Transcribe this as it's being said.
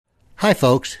Hi,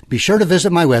 folks. Be sure to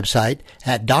visit my website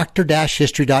at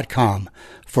dr-history.com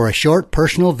for a short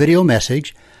personal video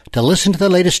message, to listen to the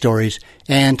latest stories,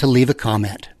 and to leave a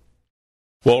comment.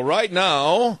 Well, right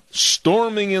now,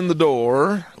 storming in the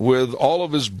door with all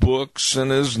of his books and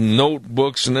his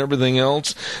notebooks and everything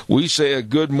else, we say a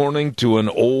good morning to an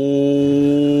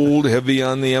old, heavy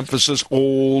on the emphasis,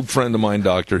 old friend of mine,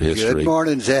 Dr. History. Good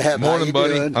morning, Zeb. Morning,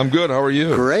 buddy. Doing? I'm good. How are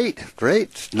you?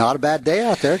 Great. Not a bad day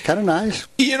out there. Kind of nice.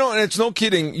 You know, and it's no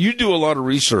kidding. You do a lot of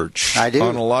research I do.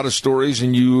 On a lot of stories,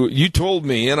 and you told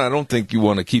me, and I don't think you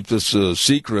want to keep this a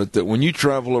secret, that when you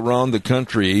travel around the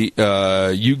country,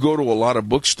 you go to a lot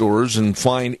of bookstores and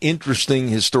find interesting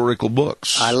historical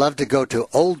books. I love to go to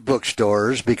old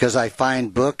bookstores because I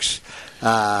find books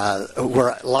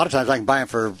where a lot of times I can buy them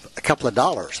for a couple of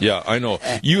dollars. Yeah, I know.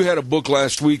 You had a book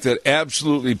last week that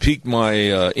absolutely piqued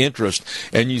my interest,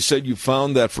 and you said you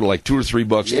found that for like $2 or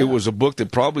 $3. Yeah. It was a book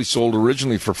that probably sold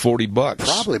originally for $40.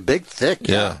 Probably big, thick.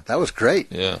 Yeah. That was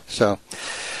great. Yeah. So,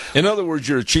 in other words,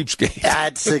 you're a cheapskate.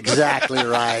 that's exactly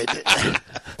right.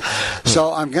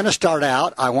 So I'm going to start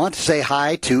out. I want to say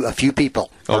hi to a few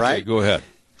people. All Okay, right? go ahead.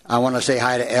 I want to say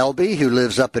hi to Elby, who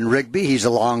lives up in Rigby. He's a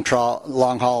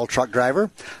long-haul truck driver.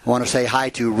 I want to say hi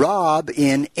to Rob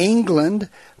in England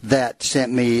that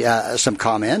sent me some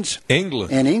comments.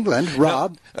 England. In England,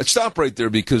 Rob. Now, stop right there,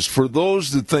 because for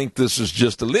those that think this is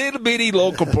just a little bitty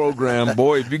local program,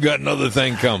 boy, have you got another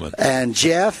thing coming. And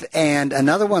Jeff, and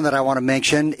another one that I want to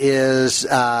mention is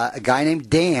a guy named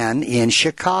Dan in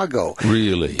Chicago.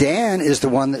 Really? Dan is the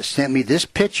one that sent me this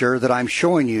picture that I'm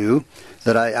showing you,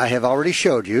 that I have already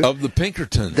showed you. Of the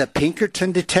Pinkerton. The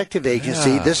Pinkerton Detective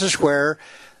Agency. Yeah. This is where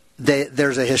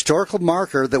there's a historical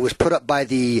marker that was put up by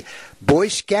the Boy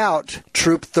Scout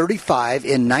Troop 35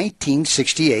 in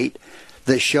 1968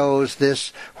 that shows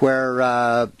this where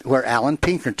Alan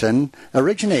Pinkerton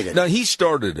originated. Now, he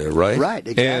started it, right? Right,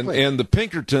 exactly. And the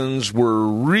Pinkertons were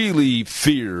really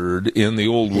feared in the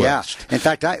Old West. In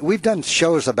fact, we've done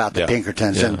shows about the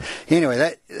Pinkertons. Yeah. And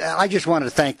anyway, I just wanted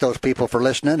to thank those people for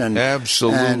listening. And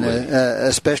absolutely. And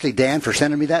especially Dan for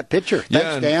sending me that picture.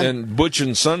 Thanks, Dan. And Butch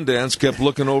and Sundance kept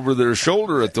looking over their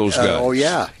shoulder at those guys. Oh,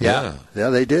 yeah,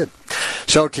 they did.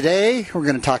 So today we're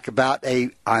going to talk about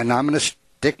and I'm going to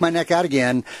stick my neck out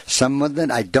again, someone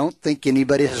that I don't think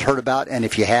anybody has heard about, and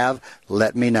if you have,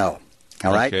 let me know.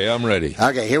 All right? Okay, I'm ready.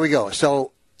 Okay, here we go.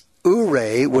 So,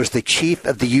 Ouray was the chief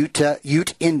of the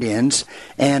Ute Indians,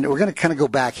 and we're going to kind of go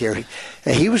back here.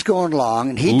 He was going along,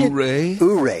 and he Ouray?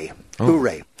 Ouray.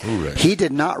 Ouray. He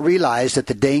did not realize that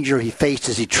the danger he faced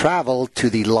as he traveled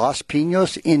to the Los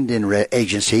Pinos Indian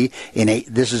Agency,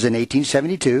 this is in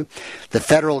 1872. The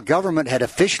federal government had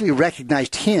officially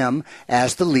recognized him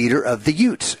as the leader of the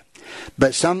Utes.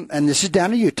 But and this is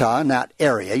down in Utah, in that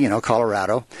area,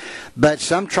 Colorado. But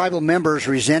some tribal members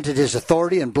resented his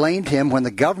authority and blamed him when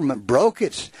the government broke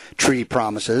its treaty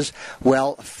promises.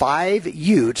 Well, 5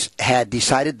 Utes had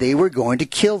decided they were going to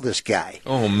kill this guy.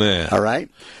 Oh, man. All right?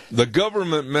 The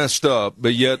government messed up,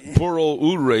 but yet poor old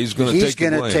Ouray is going to take the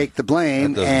blame. He's going to take the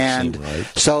blame. That doesn't seem right.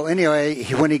 So anyway,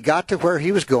 when he got to where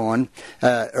he was going,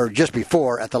 or just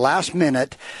before, at the last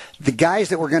minute, the guys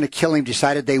that were going to kill him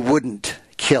decided they wouldn't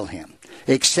kill him,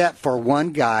 except for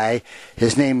one guy.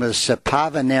 His name was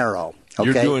Sapavanero.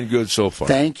 Okay? You're doing good so far.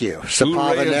 Thank you.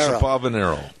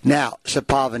 Sapavanero. Now,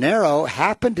 Sapavanero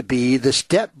happened to be the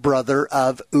stepbrother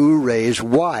of Ouray's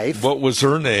wife. What was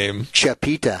her name?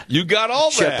 Chapita. You got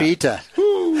all that. Chapita.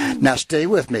 Now, stay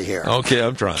with me here. Okay,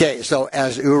 I'm trying. Okay, so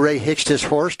as Ouray hitched his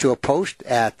horse to a post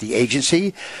at the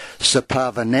agency,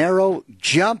 Sapavanero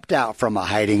jumped out from a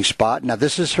hiding spot. Now,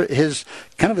 this is his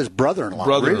brother-in-law.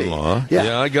 Brother-in-law. Really.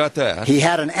 Yeah, I got that. He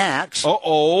had an axe.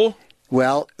 Uh-oh.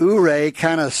 Well, Ouray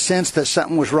kind of sensed that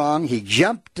something was wrong. He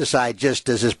jumped aside just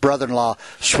as his brother-in-law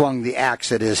swung the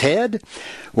axe at his head.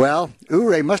 Well,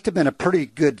 Ouray must have been a pretty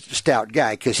good stout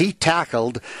guy because he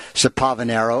tackled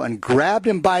Sapavanero and grabbed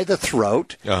him by the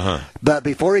throat. Uh-huh. But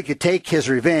before he could take his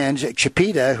revenge,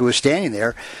 Chapita, who was standing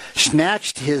there,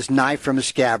 snatched his knife from his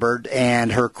scabbard,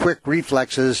 and her quick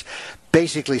reflexes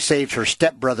basically saved her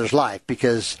stepbrother's life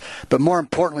but more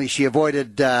importantly, she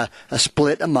avoided a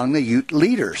split among the Ute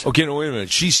leaders. Okay, no, wait a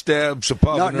minute. She stabbed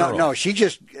Sapavanero. No. She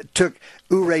just took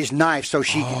Ouray's knife so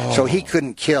he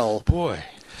couldn't kill. Boy.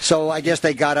 So I guess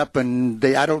they got up and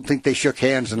I don't think they shook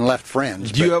hands and left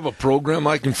friends. Do you have a program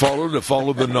I can follow to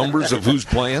follow the numbers of who's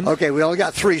playing? Okay, we only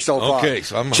got 3 so far. Okay,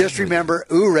 so just remember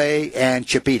Ouray and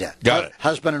Chapita. Got it.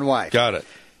 Husband and wife. Got it.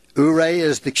 Ouray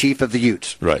is the chief of the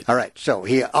Utes. Right. All right. So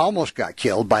he almost got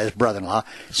killed by his brother-in-law.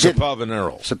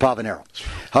 Sapavanero.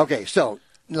 Okay. So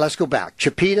let's go back.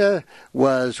 Chipeta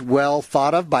was well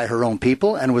thought of by her own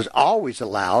people and was always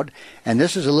allowed, and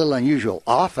this is a little unusual,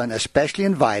 often especially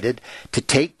invited to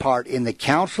take part in the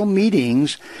council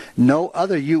meetings. No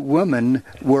other Ute women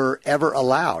were ever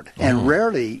allowed, and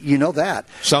rarely, you know that.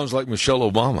 Sounds like Michelle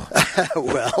Obama.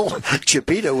 Well,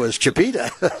 Chipeta was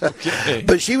Chipeta. Okay.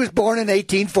 But she was born in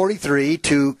 1843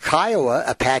 to Kiowa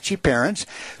Apache parents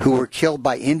who were killed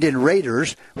by Indian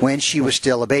raiders when she was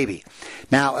still a baby.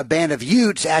 Now, a band of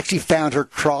Utes actually found her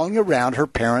crawling around her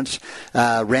parents'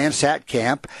 ransacked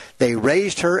camp. They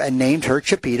raised her and named her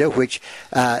Chipeta, which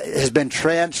has been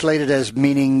translated as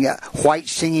meaning white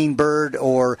singing bird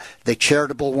or the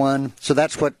charitable one. So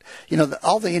that's what,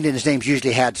 all the Indians' names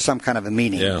usually had some kind of a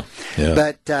meaning. Yeah.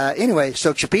 But anyway,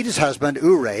 so Chipeta's husband,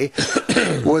 Ouray,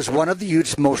 was one of the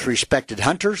Utes' most respected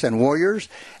hunters and warriors.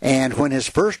 And when his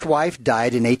first wife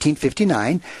died in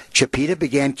 1859, Chipeta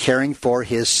began caring for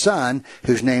his son,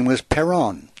 whose name was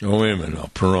Perron. Oh, wait a minute. No,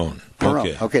 Perron.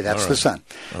 Okay, that's the son.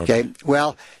 Okay.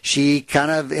 Well, she kind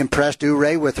of impressed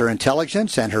Ouray with her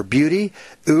intelligence and her beauty.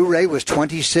 Ouray was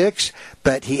 26,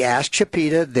 but he asked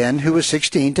Chipeta, then who was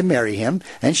 16, to marry him,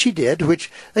 and she did,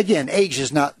 which, again, age is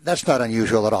that's not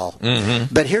unusual at all.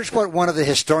 Mm-hmm. But here's what one of the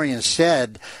historians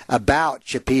said about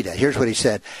Chipeta. Here's what he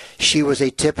said. She was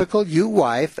a typical Ute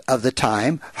wife of the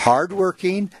time,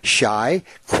 hardworking, shy,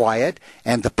 quiet,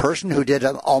 and the person who did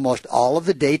almost all of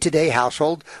the day-to-day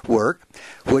household work,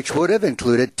 which would have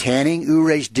included tanning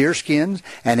Ouray's deer skins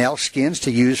and elk skins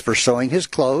to use for sewing his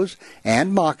clothes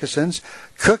and moccasins,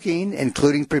 cooking,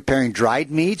 including preparing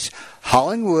dried meats,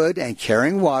 hauling wood, and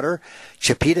carrying water.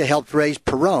 Chipeta helped raise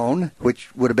Perron,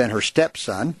 which would have been her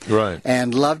stepson, right,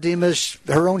 and loved him as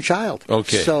her own child.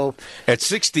 Okay. So at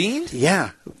 16?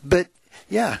 Yeah, but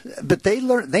they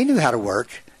knew how to work.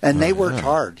 And they worked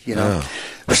hard, Yeah.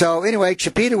 So anyway,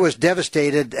 Chipeta was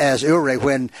devastated as Ouray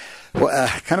when,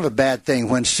 kind of a bad thing,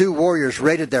 when Sioux warriors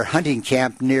raided their hunting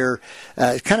camp near,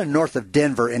 kind of north of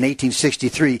Denver in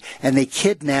 1863, and they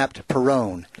kidnapped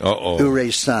Perron,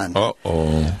 Ouray's son.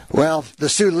 Well, the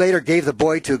Sioux later gave the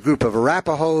boy to a group of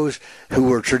Arapahoes who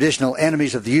were traditional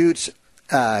enemies of the Utes.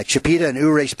 Chipeta and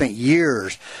Ouray spent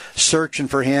years searching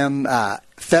for him.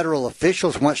 Federal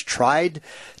officials once tried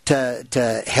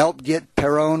to help get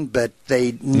Perron, but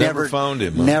they never found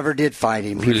him. Never did find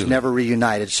him. Really? He was never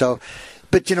reunited. So,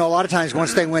 but a lot of times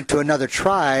once they went to another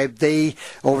tribe, they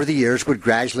over the years would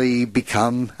gradually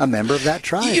become a member of that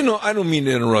tribe. I don't mean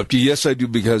to interrupt you. Yes, I do,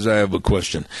 because I have a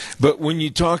question. But when you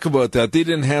talk about that, they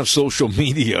didn't have social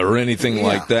media or anything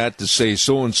like that to say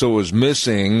so-and-so is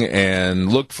missing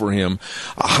and look for him.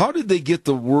 How did they get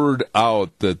the word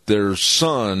out that their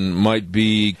son might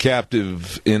be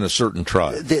captive in a certain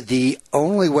tribe? The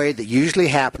only way that usually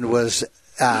happened was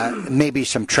maybe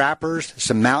some trappers,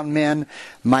 some mountain men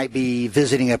might be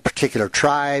visiting a particular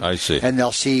tribe. I see. And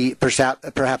they'll see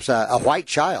perhaps a white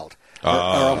child or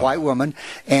a white woman.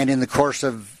 And in the course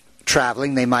of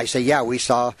traveling, they might say, yeah, we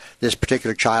saw this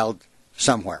particular child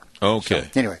somewhere. Okay.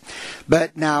 So, anyway,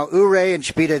 but now Ouray and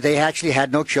Chipeta, they actually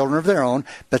had no children of their own,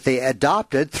 but they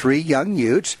adopted 3 young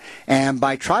Utes, and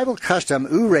by tribal custom,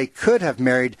 Ouray could have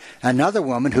married another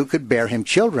woman who could bear him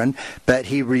children, but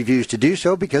he refused to do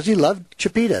so because he loved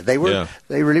Chipeta. They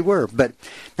really were. But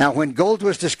now, when gold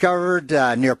was discovered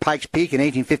near Pikes Peak in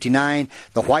 1859,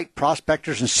 the white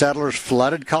prospectors and settlers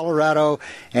flooded Colorado,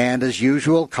 and as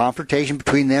usual, confrontation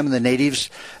between them and the natives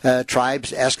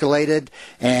tribes escalated,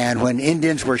 and when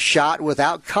Indians were shot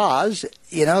without cause,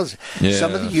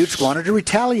 some of the Utes wanted to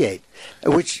retaliate,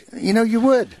 which, you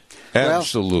would.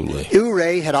 Absolutely. Well,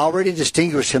 Ouray had already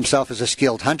distinguished himself as a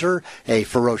skilled hunter, a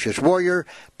ferocious warrior,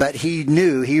 but he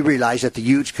realized that the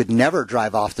Utes could never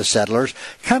drive off the settlers,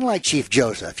 kind of like Chief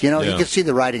Joseph. You could see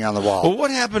the writing on the wall. Well,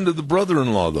 what happened to the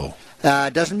brother-in-law, though?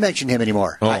 Doesn't mention him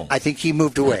anymore. I think he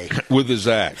moved away. With his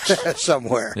axe.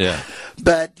 Somewhere. Yeah.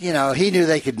 But, he knew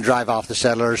they could drive off the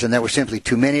settlers, and there were simply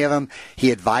too many of them. He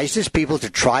advised his people to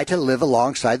try to live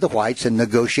alongside the whites and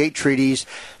negotiate treaties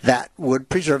that would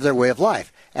preserve their way of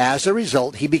life. As a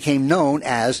result, he became known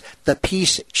as the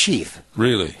Peace Chief.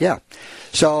 Really? Yeah.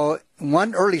 So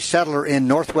one early settler in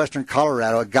northwestern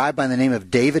Colorado, a guy by the name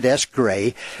of David S.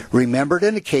 Gray, remembered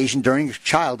an occasion during his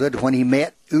childhood when he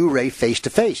met Ouray face to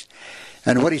face.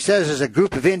 And what he says is a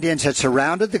group of Indians had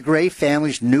surrounded the Gray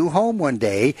family's new home one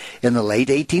day in the late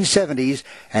 1870s,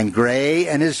 and Gray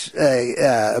and his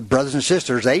brothers and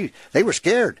sisters, they were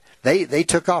scared. They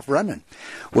took off running.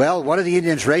 Well, one of the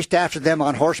Indians raced after them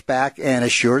on horseback and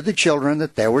assured the children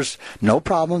that there was no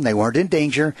problem. They weren't in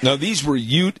danger. Now, these were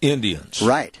Ute Indians.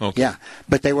 Right. Okay. Yeah.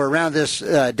 But they were around this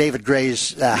David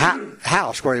Gray's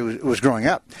house where he was growing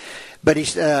up. But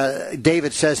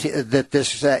David says that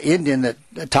this Indian that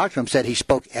talked to him said he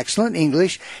spoke excellent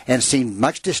English and seemed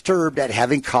much disturbed at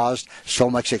having caused so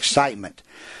much excitement.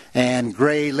 And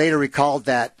Gray later recalled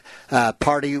that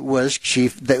party was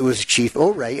Chief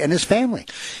Ouray and his family.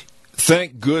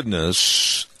 Thank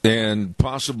goodness, and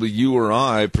possibly you or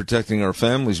I, protecting our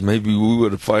families, maybe we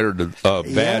would have fired a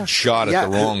bad shot at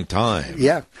the wrong time.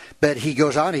 Yeah, but he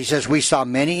goes on, he says, we saw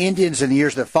many Indians in the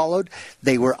years that followed.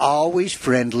 They were always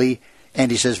friendly,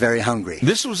 and he says very hungry.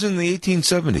 This was in the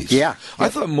 1870s. Yeah. I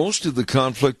thought most of the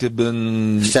conflict had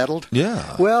been... settled?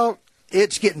 Yeah. Well,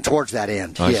 it's getting towards that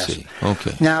end. I yes. see.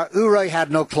 Okay. Now, Ouray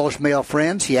had no close male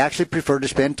friends. He actually preferred to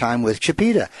spend time with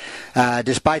Chipeta.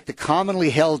 Despite the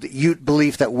commonly held Ute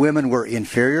belief that women were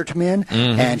inferior to men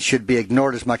and should be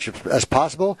ignored as much as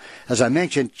possible, as I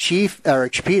mentioned,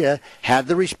 Chipeta had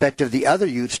the respect of the other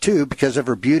Utes, too, because of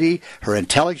her beauty, her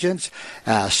intelligence.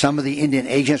 Some of the Indian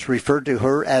agents referred to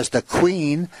her as the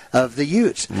queen of the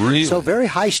Utes. Really? So very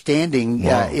high standing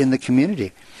in the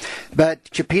community. But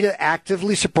Chipeta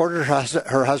actively supported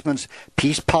her husband's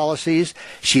peace policies.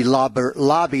 She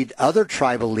lobbied other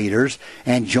tribal leaders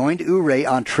and joined Ouray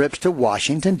on trips to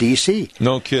Washington, D.C.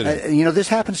 No kidding. This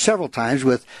happened several times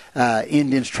with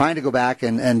Indians trying to go back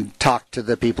and talk to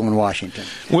the people in Washington.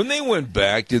 When they went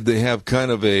back, did they have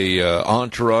kind of a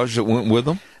entourage that went with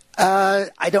them?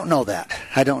 I don't know that.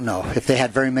 I don't know if they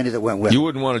had very many that went with them. You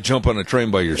wouldn't want to jump on a train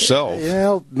by yourself.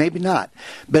 Well, maybe not.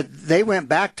 But they went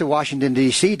back to Washington,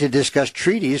 D.C. to discuss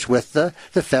treaties with the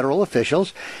federal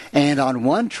officials. And on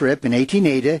one trip in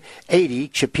 1880,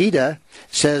 Chipeta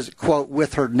says, quote,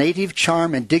 with her native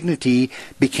charm and dignity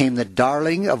became the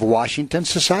darling of Washington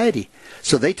society.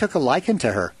 So they took a liking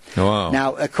to her. Wow.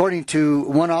 Now, according to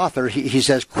one author, he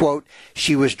says, quote,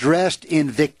 she was dressed in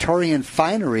Victorian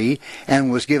finery and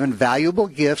was given valuable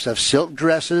gifts of silk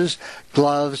dresses,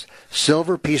 gloves,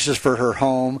 silver pieces for her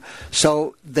home.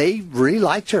 So they really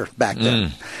liked her back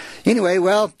then. Anyway,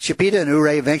 well, Chipeta and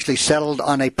Ouray eventually settled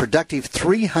on a productive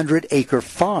 300-acre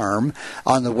farm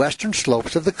on the western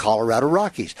slopes of the Colorado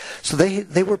Rockies. So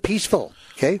they were peaceful,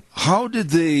 okay? How did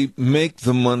they make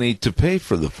the money to pay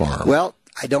for the farm? Well,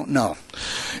 I don't know.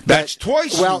 That's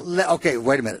twice. Well, okay,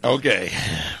 wait a minute. Okay.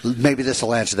 Maybe this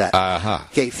will answer that. Uh-huh.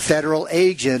 Okay, federal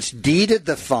agents deeded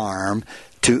the farm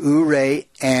to Ouray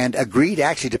and agreed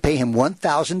actually to pay him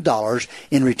 $1,000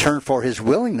 in return for his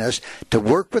willingness to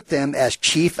work with them as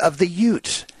chief of the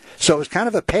Utes. So it was kind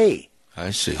of a pay.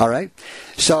 I see. All right.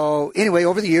 So anyway,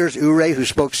 over the years, Ouray, who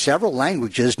spoke several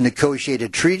languages,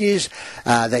 negotiated treaties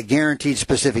that guaranteed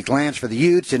specific lands for the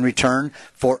Utes in return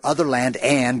for other land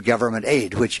and government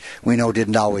aid, which we know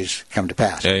didn't always come to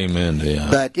pass. Amen. Yeah.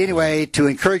 But anyway, to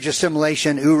encourage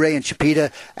assimilation, Ouray and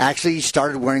Chipeta actually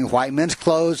started wearing white men's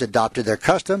clothes, adopted their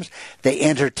customs. They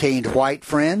entertained white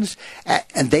friends,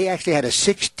 and they actually had a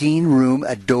 16-room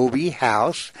adobe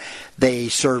house. They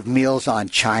served meals on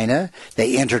china.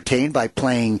 They entertained by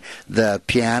playing the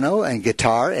piano and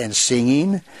guitar and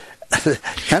singing.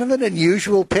 Kind of an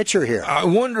unusual picture here. I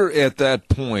wonder at that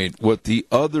point what the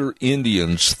other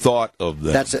Indians thought of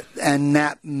them. That's it. And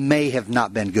that may have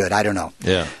not been good. I don't know.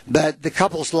 Yeah. But the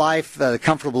couple's life, the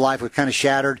comfortable life, was kind of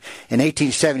shattered in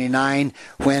 1879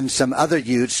 when some other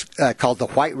Utes, called the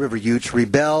White River Utes,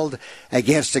 rebelled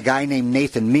against a guy named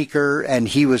Nathan Meeker, and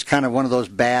he was kind of one of those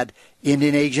bad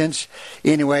Indian agents.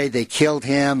 Anyway, they killed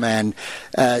him and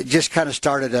just kind of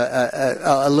started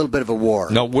a little bit of a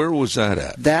war. Now, where was that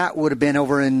at? That would have been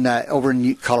over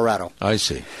in Colorado. I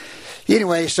see.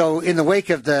 Anyway, so in the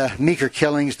wake of the Meeker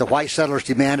killings, the white settlers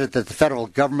demanded that the federal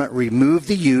government remove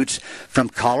the Utes from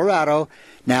Colorado.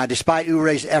 Now, despite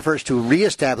Ouray's efforts to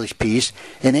reestablish peace,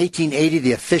 in 1880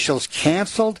 the officials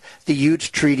canceled the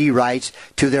Utes' treaty rights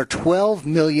to their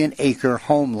 12-million-acre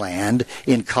homeland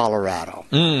in Colorado.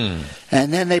 And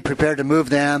then they prepared to move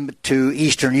them to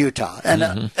eastern Utah,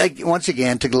 and once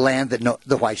again to the land that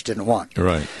the whites didn't want.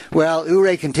 Right. Well,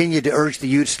 Ouray continued to urge the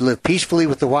Utes to live peacefully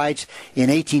with the whites.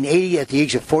 In 1880, at the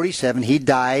age of 47, he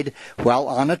died while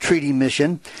on a treaty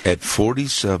mission. At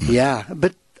 47? Yeah,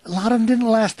 but a lot of them didn't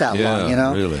last that long, you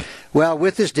know. Really. Well,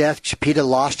 with his death, Chipeta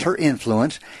lost her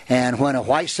influence, and when a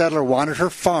white settler wanted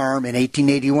her farm in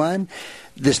 1881,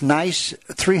 this nice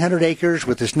 300 acres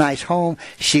with this nice home,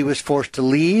 she was forced to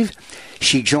leave.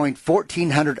 She joined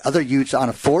 1,400 other Utes on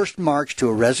a forced march to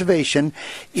a reservation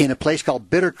in a place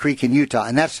called Bitter Creek in Utah,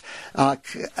 and that's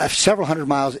several hundred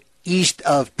miles east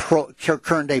of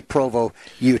current-day Provo,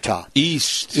 Utah.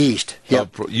 East.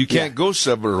 Yep. You can't go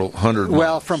several hundred miles.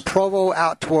 Well, from Provo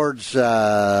out towards,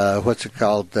 what's it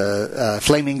called,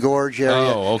 Flaming Gorge area.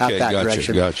 Oh, okay, out that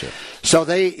direction. Gotcha. So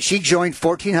she joined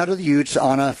 1,400 Utes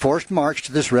on a forced march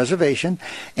to this reservation,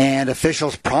 and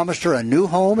officials promised her a new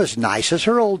home as nice as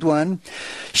her old one.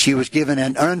 She was given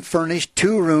an unfurnished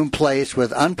 2-room place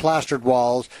with unplastered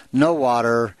walls, no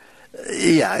water.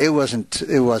 Yeah, it wasn't.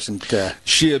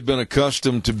 She had been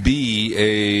accustomed to be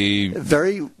a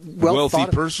very wealthy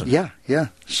person. Yeah.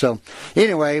 So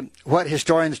anyway, what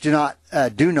historians do not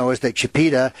know is that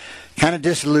Chipeta, kind of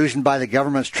disillusioned by the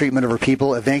government's treatment of her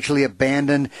people, eventually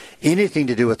abandoned anything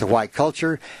to do with the white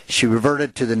culture. She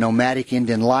reverted to the nomadic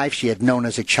Indian life she had known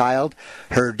as a child.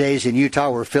 Her days in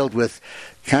Utah were filled with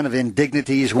kind of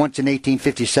indignities. Once in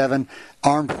 1857,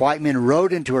 armed white men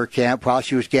rode into her camp while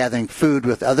she was gathering food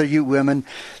with other Ute women.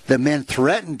 The men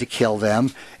threatened to kill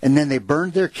them, and then they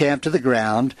burned their camp to the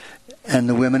ground, and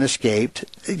the women escaped.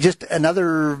 Just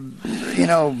another,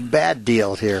 bad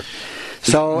deal here.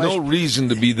 So no reason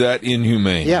to be that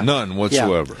inhumane. Yeah, none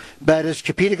whatsoever. Yeah. But as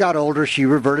Chipeta got older, she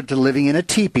reverted to living in a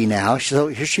teepee now. So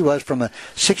here she was from a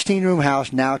 16-room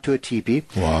house now to a teepee.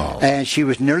 Wow. And she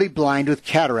was nearly blind with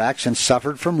cataracts and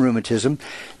suffered from rheumatism.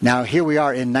 Now here we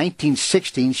are in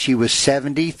 1916. She was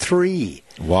 73.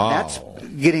 Wow. That's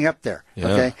getting up there. Yeah.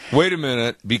 Okay. Wait a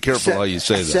minute. Be careful how you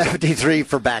say that. 73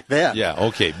 for back then. Yeah,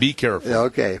 okay. Be careful.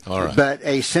 Okay. All right. But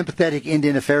a sympathetic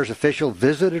Indian Affairs official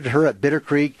visited her at Bitter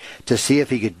Creek to see if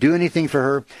he could do anything for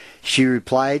her. She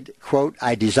replied, quote,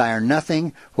 "I desire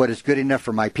nothing. What is good enough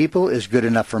for my people is good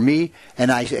enough for me,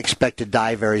 and I expect to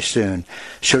die very soon."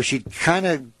 So she kind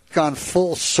of gone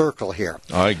full circle here.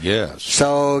 I guess.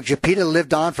 So Chipeta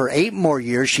lived on for 8 more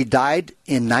years. She died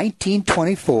in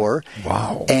 1924.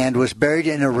 Wow. And was buried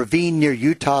in a ravine near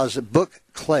Utah's Book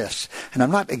Cliffs. And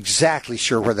I'm not exactly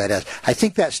sure where that is. I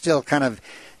think that's still kind of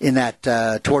in that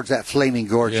towards that Flaming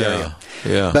Gorge area.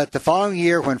 Yeah. But the following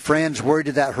year, when friends worried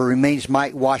that her remains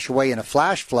might wash away in a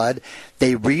flash flood,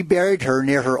 they reburied her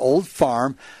near her old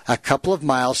farm a couple of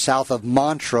miles south of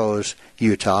Montrose,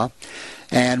 Utah.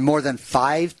 And more than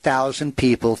 5,000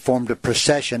 people formed a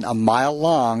procession a mile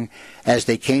long as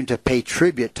they came to pay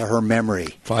tribute to her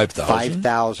memory. 5,000?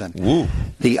 5,000. Woo.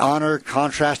 The honor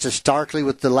contrasted starkly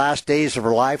with the last days of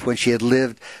her life when she had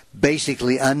lived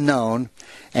basically unknown.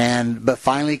 But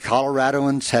finally,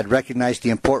 Coloradoans had recognized the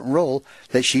important role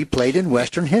that she played in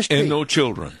Western history. And no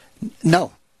children.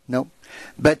 No.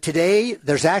 But today,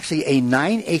 there's actually a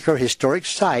 9-acre historic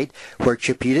site where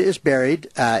Chipeta is buried.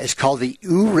 It's called the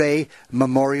Ouray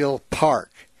Memorial Park.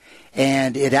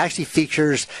 And it actually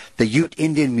features the Ute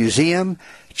Indian Museum,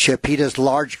 Chipeta's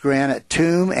large granite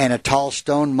tomb, and a tall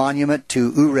stone monument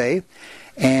to Ouray.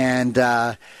 And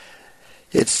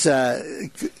it's,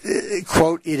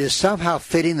 quote, "It is somehow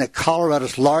fitting that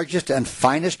Colorado's largest and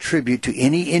finest tribute to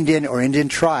any Indian or Indian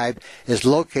tribe is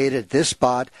located at this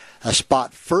spot, a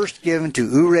spot first given to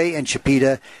Ouray and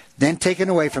Chipeta, then taken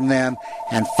away from them,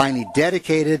 and finally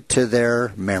dedicated to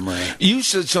their memory." You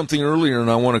said something earlier,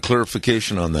 and I want a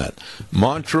clarification on that.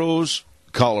 Montrose,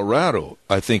 Colorado,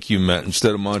 I think you meant,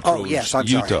 instead of Montrose, yes, I'm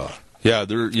Utah. sorry. Yeah,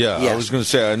 Yes. I was going to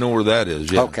say I know where that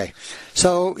is. Yeah. Okay.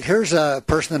 So here's a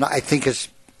person that I think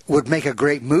would make a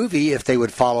great movie if they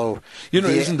would follow.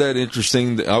 Isn't that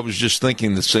interesting? I was just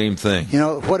thinking the same thing.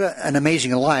 What an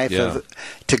amazing life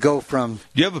to go from.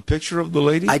 Do you have a picture of the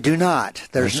lady? I do not.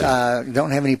 There's don't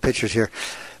have any pictures here.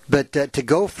 But to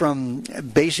go from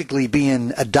basically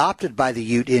being adopted by the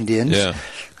Ute Indians,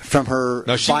 from her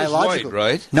now she biological. was white,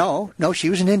 right? No,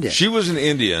 she was an Indian. She was an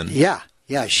Indian. Yeah,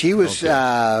 she was.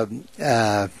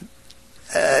 Okay.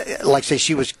 Like say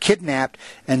she was kidnapped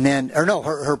and then,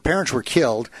 her parents were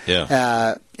killed.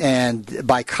 Yeah. And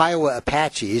by Kiowa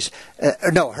Apaches.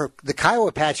 The Kiowa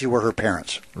Apache were her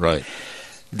parents. Right.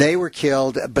 They were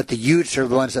killed, but the Utes are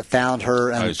the ones that found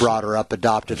her and brought her up,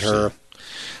 adopted her.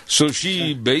 So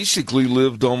she basically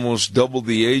lived almost double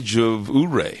the age of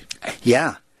Ouray.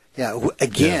 Yeah.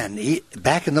 Again,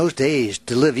 back in those days,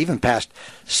 to live even past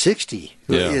 60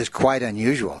 is quite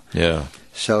unusual. Yeah.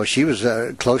 So she was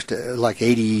close to like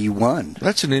 81.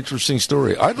 That's an interesting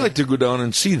story. I'd like to go down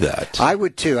and see that. I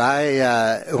would too.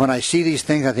 When I see these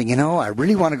things, I think, I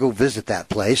really want to go visit that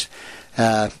place.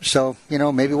 So,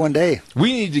 maybe one day.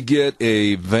 We need to get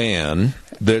a van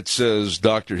that says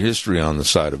Dr. History on the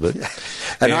side of it.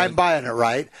 and I'm buying it,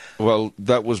 right? Well,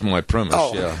 that was my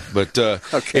premise, yeah. But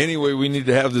anyway, we need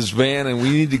to have this van, and we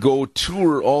need to go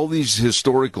tour all these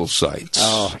historical sites.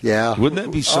 Oh, yeah. Wouldn't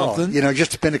that be something?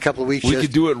 Just spend a couple of weeks. We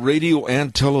could do it radio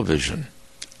and television.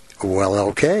 Well,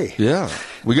 okay. Yeah.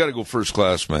 We got to go first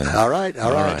class, man. All right.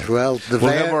 Well,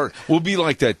 we'll be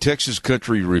like that Texas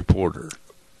Country Reporter.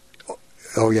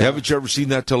 Oh, yeah. Haven't you ever seen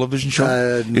that television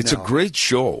show? It's no. a great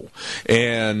show.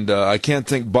 And I can't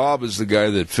think, Bob is the guy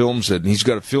that films it. And he's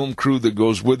got a film crew that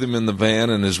goes with him in the van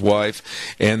and his wife.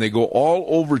 And they go all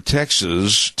over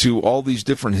Texas to all these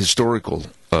different historical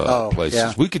places.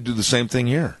 Yeah. We could do the same thing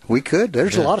here. We could.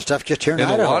 There's a lot of stuff just here in In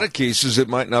Idaho. a lot of cases, it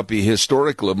might not be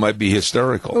historical. It might be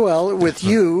hysterical. Well, with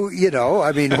you,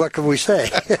 I mean, what can we say?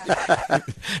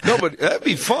 No, but that'd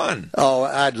be fun. Oh,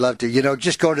 I'd love to.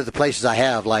 Just go to the places I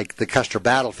have, like the Custer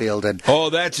Battlefield. And Oh,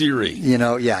 that's eerie.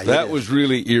 Yeah. That was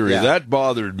really eerie. Yeah. That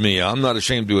bothered me. I'm not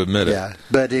ashamed to admit it. Yeah.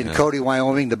 But in Cody,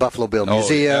 Wyoming, the Buffalo Bill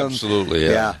Museum. Absolutely,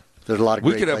 yeah. There's a lot of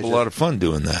We great could have places. a lot of fun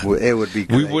doing that. It would be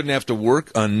great. We wouldn't have to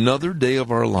work another day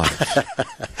of our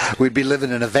life. We'd be living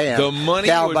in a van The money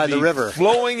down would by be the river.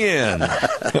 flowing in.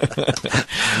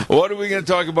 What are we going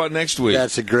to talk about next week?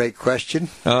 That's a great question.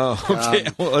 Okay.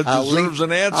 Well, it deserves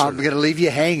an answer. I'm going to leave you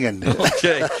hanging.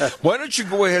 Okay. Why don't you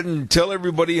go ahead and tell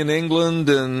everybody in England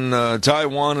and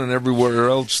Taiwan and everywhere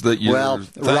else that you're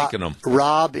thanking them?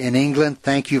 Rob in England,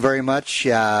 thank you very much.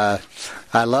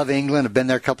 I love England. I've been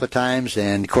there a couple of times.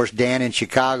 And, of course, Dan in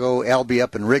Chicago, LB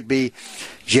up in Rigby,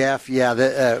 Jeff. Yeah,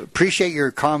 appreciate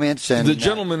your comments. And The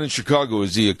gentleman in Chicago,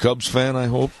 is he a Cubs fan, I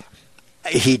hope?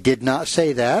 He did not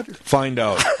say that. Find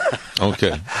out.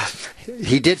 Okay.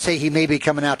 He did say he may be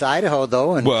coming out to Idaho,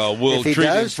 though. And Well, we'll if he treat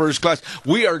him does, first class.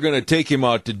 We are going to take him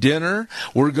out to dinner.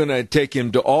 We're going to take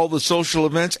him to all the social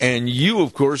events. And you,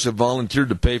 of course, have volunteered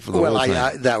to pay for the whole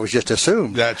thing. that was just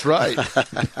assumed. That's right.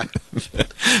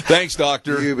 Thanks,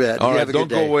 Doctor. You bet. All You right, have a don't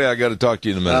good go day. away. I got to talk to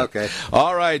you in a minute. Okay.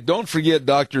 All right, don't forget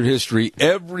Dr. History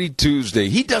every Tuesday.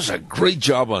 He does a great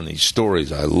job on these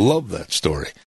stories. I love that story.